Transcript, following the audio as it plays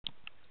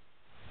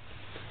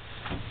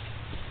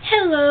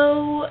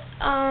So,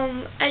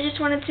 I just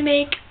wanted to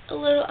make a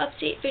little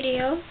update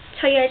video,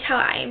 tell you guys how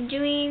I am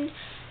doing.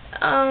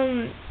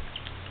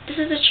 This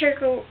is a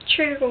trigger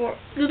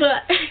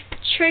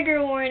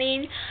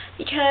warning,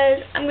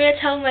 because I'm gonna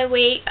tell my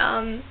weight.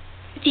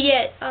 If you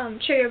get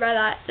triggered by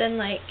that, then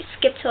like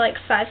skip to like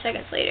 5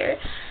 seconds later.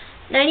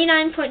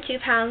 99.2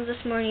 pounds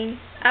this morning.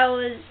 I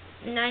was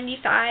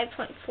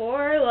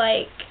 95.4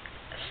 like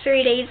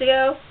 3 days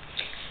ago.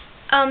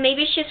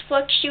 Maybe it's just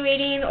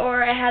fluctuating,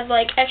 or I had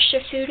like extra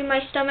food in my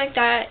stomach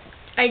that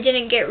I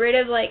didn't get rid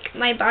of, like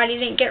my body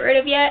didn't get rid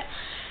of yet.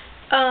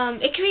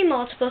 It could be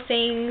multiple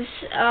things.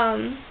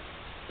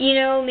 You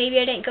know, maybe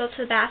I didn't go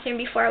to the bathroom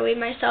before I weighed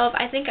myself.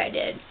 I think I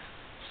did.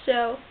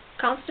 So,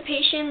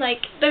 constipation,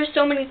 like, there's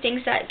so many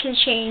things that can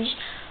change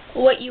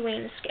what you weigh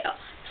in the scale.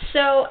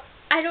 So,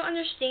 I don't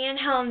understand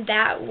how I'm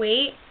that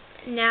weight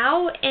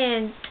now,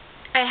 and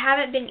I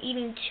haven't been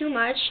eating too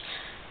much.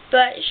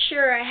 But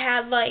sure, I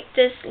had like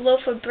this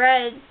loaf of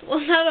bread, well,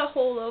 not a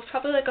whole loaf,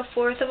 probably like a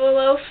fourth of a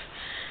loaf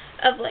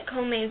of like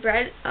homemade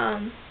bread,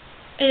 and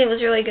it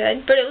was really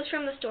good. But it was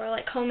from the store,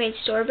 like homemade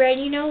store bread,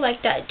 you know,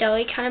 like that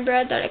deli kind of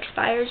bread that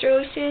expires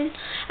really soon.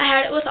 I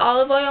had it with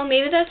olive oil.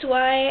 Maybe that's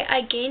why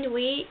I gained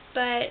weight,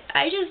 but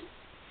I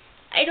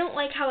don't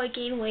like how I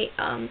gain weight.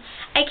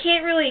 I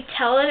can't really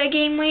tell that I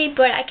gain weight,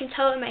 but I can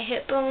tell that my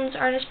hip bones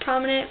aren't as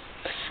prominent.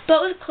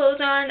 But with clothes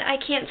on, I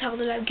can't tell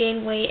that I've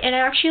gained weight, and I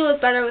actually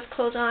look better with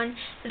clothes on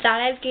that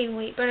I've gained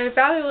weight. But I'd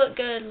rather look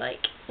good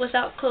like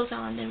without clothes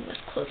on than with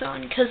clothes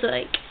on, because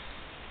like,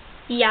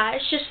 yeah,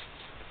 it's just,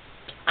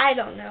 I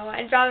don't know.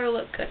 I'd rather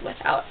look good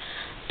without.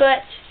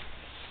 But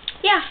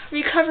yeah,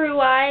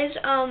 recovery-wise,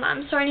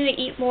 I'm starting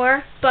to eat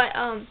more, but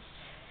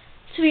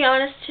to be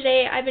honest,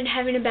 today I've been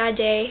having a bad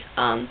day.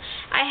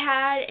 I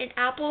had an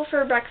apple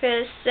for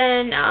breakfast,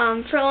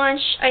 and for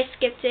lunch I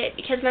skipped it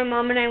because my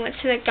mom and I went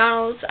to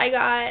McDonald's. I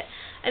got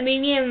a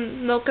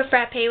medium mocha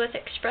frappe with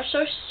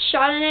espresso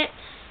shot in it,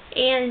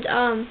 and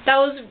that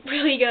was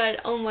really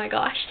good. Oh my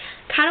gosh.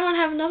 Kind of want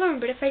to have another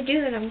one, but if I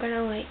do, then I'm going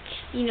to, like,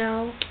 you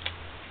know,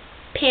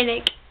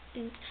 panic.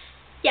 And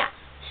yeah.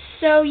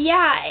 So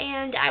yeah,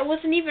 and I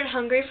wasn't even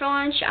hungry for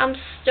lunch. I'm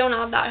still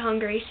not that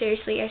hungry,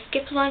 seriously. I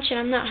skipped lunch and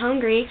I'm not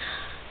hungry.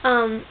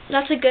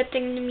 That's a good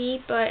thing to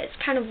me, but it's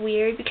kind of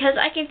weird because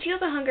I can feel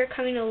the hunger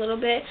coming a little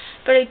bit,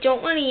 but I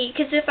don't want to eat,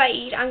 because if I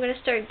eat, I'm going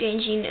to start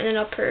binging and then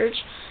I'll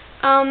purge.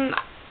 I'm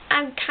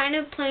kind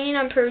of planning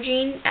on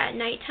purging at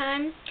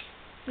nighttime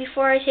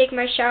before I take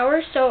my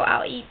shower, so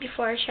I'll eat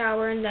before I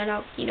shower and then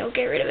I'll, you know,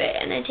 get rid of it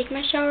and then take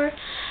my shower.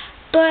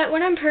 But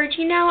when I'm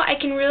purging now, I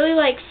can really,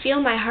 like,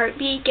 feel my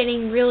heartbeat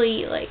getting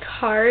really, like,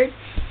 hard.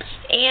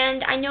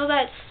 And I know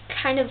that's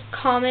kind of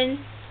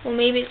common. Well,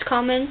 maybe it's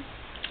common.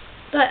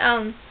 But,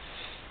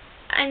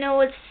 I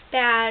know it's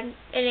bad,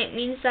 and it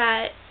means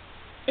that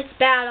it's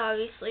bad,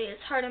 obviously.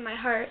 It's hard on my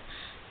heart.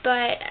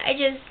 But I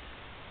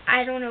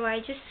don't know.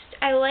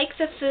 I like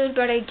the food,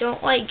 but I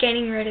don't like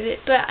getting rid of it.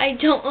 But I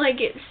don't like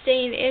it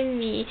staying in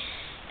me.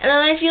 And then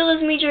I feel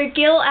this major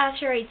guilt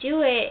after I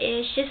do it,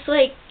 and it's just,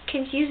 like,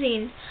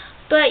 confusing.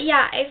 But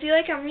yeah, I feel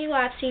like I'm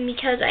relapsing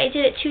because I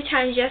did it 2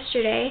 times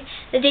yesterday.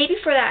 The day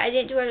before that, I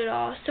didn't do it at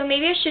all. So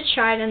maybe I should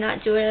try to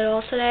not do it at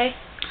all today.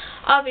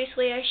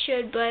 Obviously, I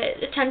should,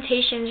 but the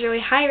temptation is really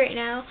high right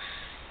now.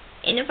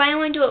 And if I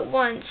only do it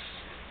once,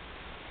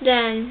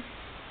 then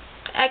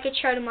I could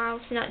try tomorrow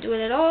to not do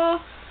it at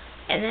all.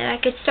 And then I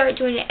could start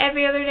doing it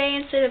every other day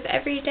instead of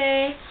every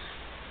day.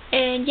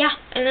 And yeah,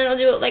 and then I'll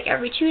do it like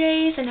every 2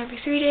 days and every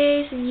 3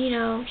 days. And, you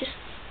know, just,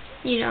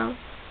 you know,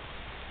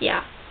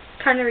 yeah.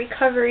 Kind of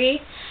recovery.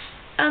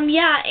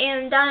 Yeah,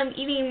 and that I'm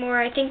eating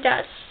more, I think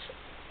that's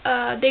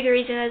a big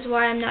reason as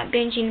why I'm not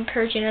binging and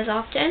purging as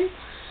often.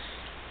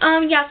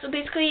 Yeah, so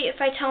basically,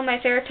 if I tell my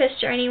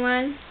therapist or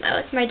anyone,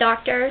 like my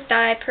doctor, that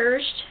I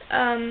purged,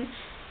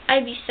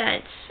 I'd be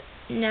sent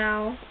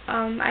now.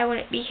 I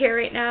wouldn't be here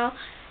right now.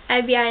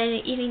 I'd be at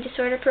an eating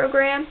disorder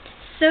program.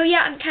 So yeah,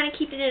 I'm kind of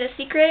keeping it a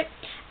secret.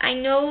 I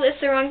know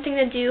it's the wrong thing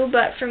to do,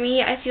 but for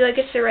me, I feel like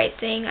it's the right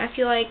thing. I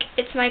feel like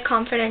it's my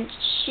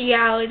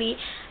confidentiality.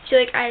 I feel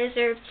like I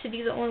deserve to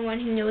be the only one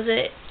who knows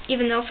it,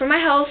 even though for my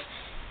health,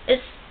 it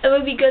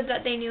would be good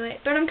that they knew it.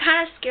 But I'm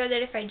kind of scared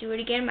that if I do it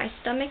again, my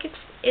stomach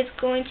is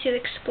going to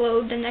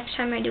explode the next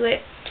time I do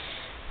it.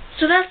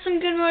 So that's some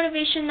good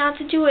motivation not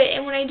to do it.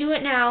 And when I do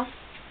it now,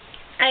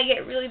 I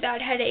get really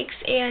bad headaches,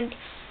 and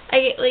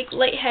I get like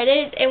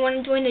lightheaded. And when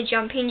I'm doing the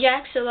jumping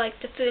jack, so like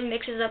the food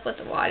mixes up with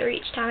the water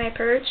each time I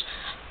purge,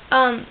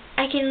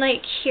 I can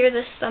like hear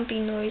this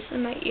thumping noise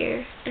in my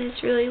ear, and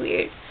it's really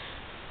weird.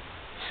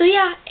 So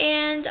yeah,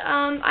 and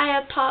I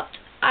have popped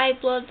eye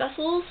blood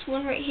vessels,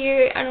 one right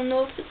here. I don't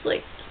know if it's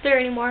like there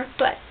anymore,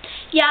 but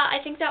yeah, I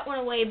think that went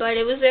away, but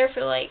it was there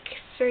for like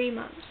 3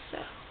 months. So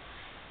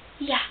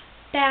yeah,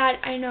 bad,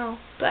 I know,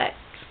 but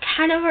it's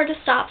kind of hard to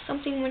stop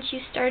something once you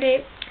start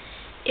it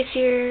if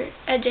you're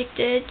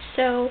addicted.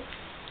 So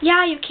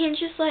yeah, you can't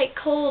just like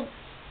cold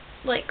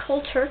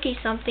turkey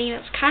something.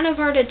 It's kind of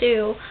hard to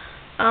do.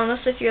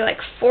 Unless if you're like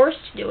forced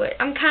to do it.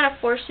 I'm kind of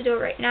forced to do it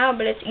right now,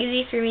 but it's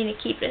easy for me to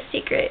keep it a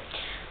secret.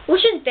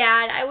 which is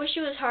bad. I wish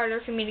it was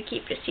harder for me to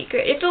keep it a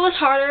secret. If it was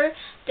harder,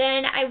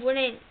 then I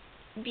wouldn't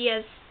be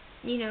as,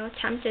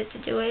 tempted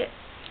to do it.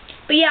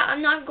 But yeah,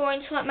 I'm not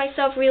going to let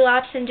myself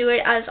relapse and do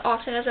it as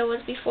often as I was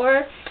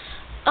before.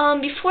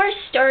 Before I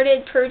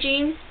started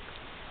purging,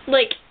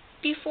 like,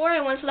 before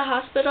I went to the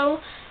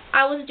hospital,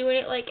 I was doing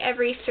it, like,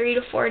 every 3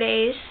 to 4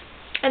 days.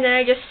 And then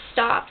I just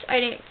stopped. I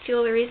didn't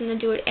feel the reason to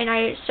do it. And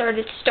I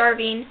started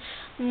starving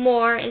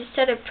more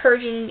instead of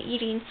purging and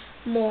eating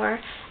more.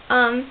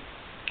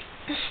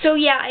 So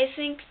yeah, I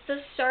think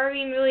the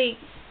starving really,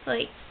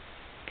 like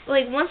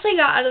once I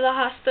got out of the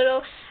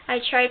hospital, I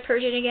tried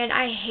purging again.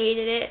 I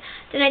hated it.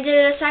 Then I did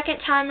it a second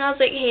time, and I was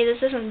like, hey,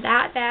 this isn't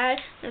that bad.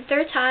 And the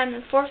third time,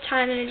 and the fourth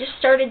time, and I just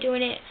started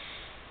doing it,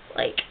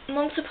 like,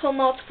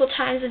 multiple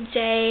times a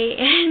day.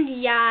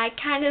 And yeah, I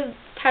kind of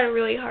had a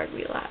really hard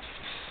relapse.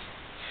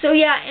 So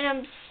yeah,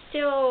 and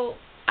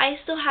I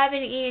still have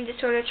an eating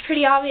disorder. It's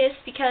pretty obvious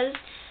because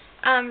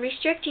I'm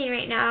restricting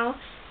right now.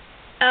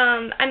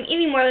 I'm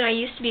eating more than I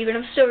used to be, but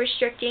I'm still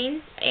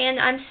restricting, and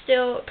I'm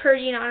still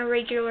purging on a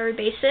regular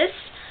basis.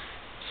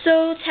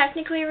 So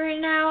technically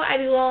right now I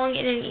belong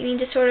in an eating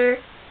disorder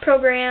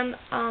program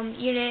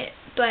unit,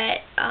 but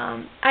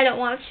I don't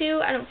want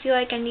to. I don't feel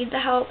like I need the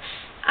help.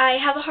 I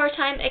have a hard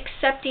time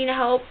accepting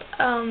help.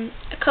 A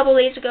couple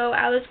days ago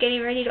I was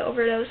getting ready to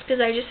overdose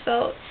because I just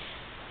felt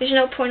there's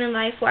no point in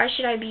life. Why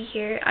should I be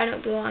here? I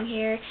don't belong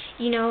here.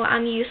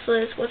 I'm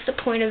useless. What's the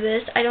point of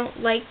this? I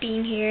don't like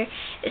being here.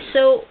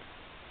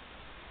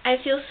 I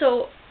feel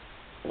so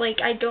like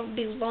I don't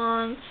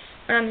belong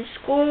when I'm in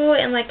school,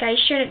 and like I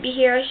shouldn't be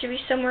here. I should be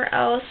somewhere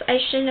else. I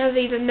shouldn't have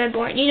even been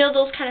born.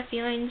 Those kind of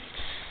feelings.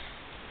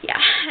 Yeah,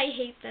 I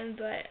hate them,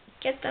 but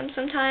get them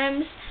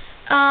sometimes.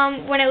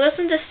 When I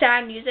listen to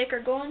sad music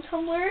or go on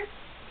Tumblr,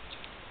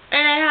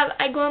 and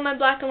I go on my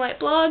black and white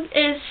blog,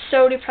 it is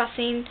so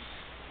depressing.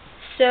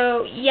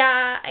 So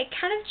yeah, I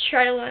kind of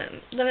try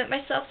to limit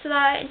myself to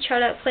that and try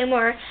to play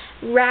more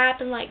rap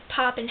and like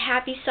pop and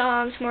happy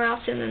songs more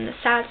often than the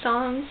sad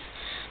songs,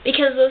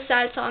 because those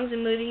sad songs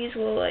and movies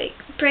will like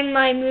bring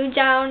my mood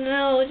down, and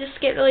it'll just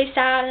get really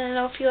sad, and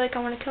I'll feel like I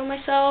want to kill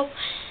myself.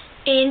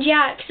 And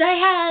yeah, because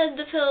I had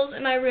the pills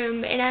in my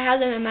room and I had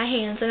them in my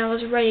hands and I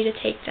was ready to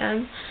take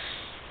them,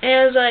 and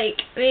I was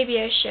like, maybe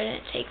I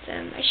shouldn't take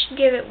them. I should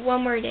give it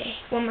one more day,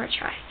 one more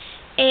try.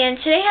 And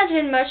today has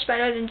been much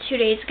better than 2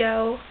 days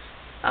ago.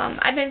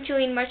 I've been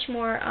feeling much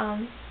more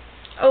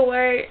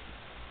alert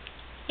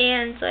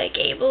and like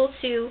able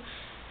to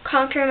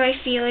conquer my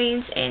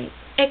feelings and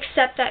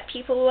accept that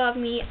people love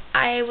me.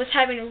 I was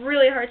having a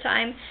really hard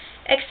time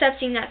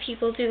accepting that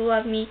people do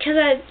love me, because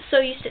I'm so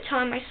used to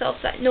telling myself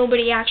that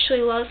nobody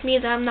actually loves me,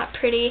 that I'm not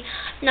pretty,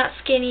 not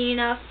skinny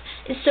enough,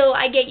 and so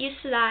I get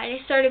used to that, and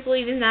I started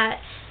believing that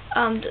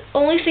the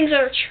only things that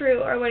are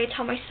true are what I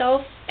tell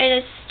myself, and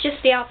it's just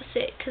the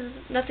opposite, because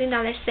nothing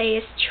that I say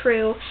is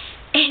true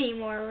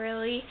anymore,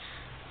 really.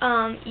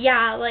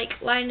 Yeah,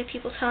 like lying to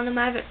people, telling them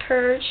I haven't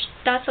purged,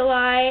 that's a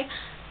lie.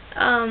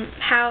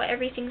 How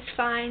everything's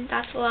fine,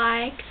 that's a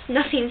lie, 'cause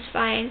nothing's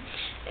fine,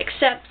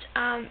 except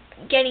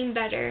getting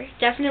better.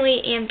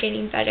 Definitely am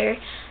getting better.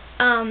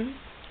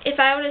 If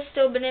I would have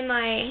still been in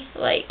my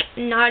like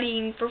not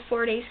eating for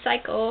 4 days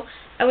cycle,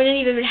 I wouldn't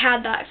even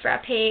had that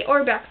frappe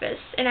or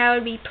breakfast, and I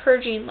would be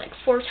purging like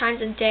 4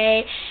 times a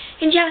day.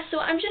 And yeah, so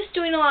I'm just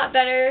doing a lot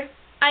better.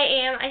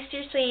 I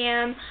seriously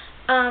am.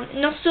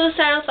 No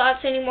suicidal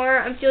thoughts anymore.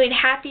 I'm feeling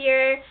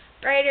happier,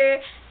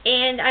 brighter,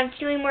 and I'm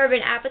feeling more of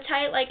an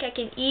appetite, like I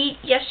can eat.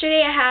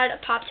 Yesterday I had a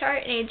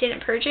Pop-Tart and I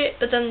didn't purge it,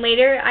 but then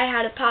later I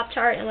had a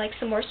Pop-Tart and like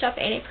some more stuff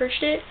and I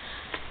purged it.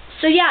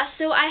 So yeah,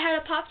 so I had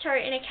a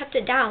Pop-Tart and I kept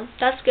it down.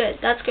 That's good.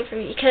 That's good for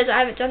me, because I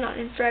haven't done that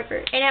in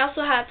forever. And I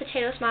also had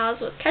potato smiles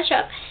with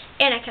ketchup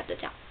and I kept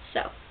it down.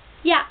 So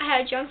yeah, I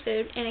had junk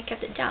food and I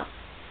kept it down.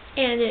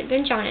 And I didn't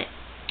binge on it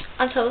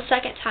until the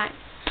second time.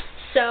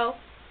 So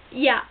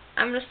yeah,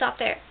 I'm going to stop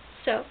there.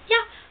 So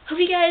yeah, hope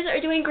you guys are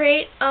doing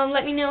great.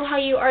 Let me know how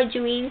you are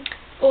doing,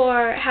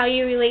 or how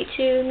you relate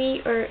to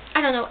me, or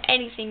I don't know,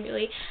 anything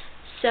really.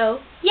 So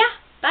yeah,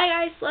 bye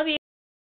guys, love you.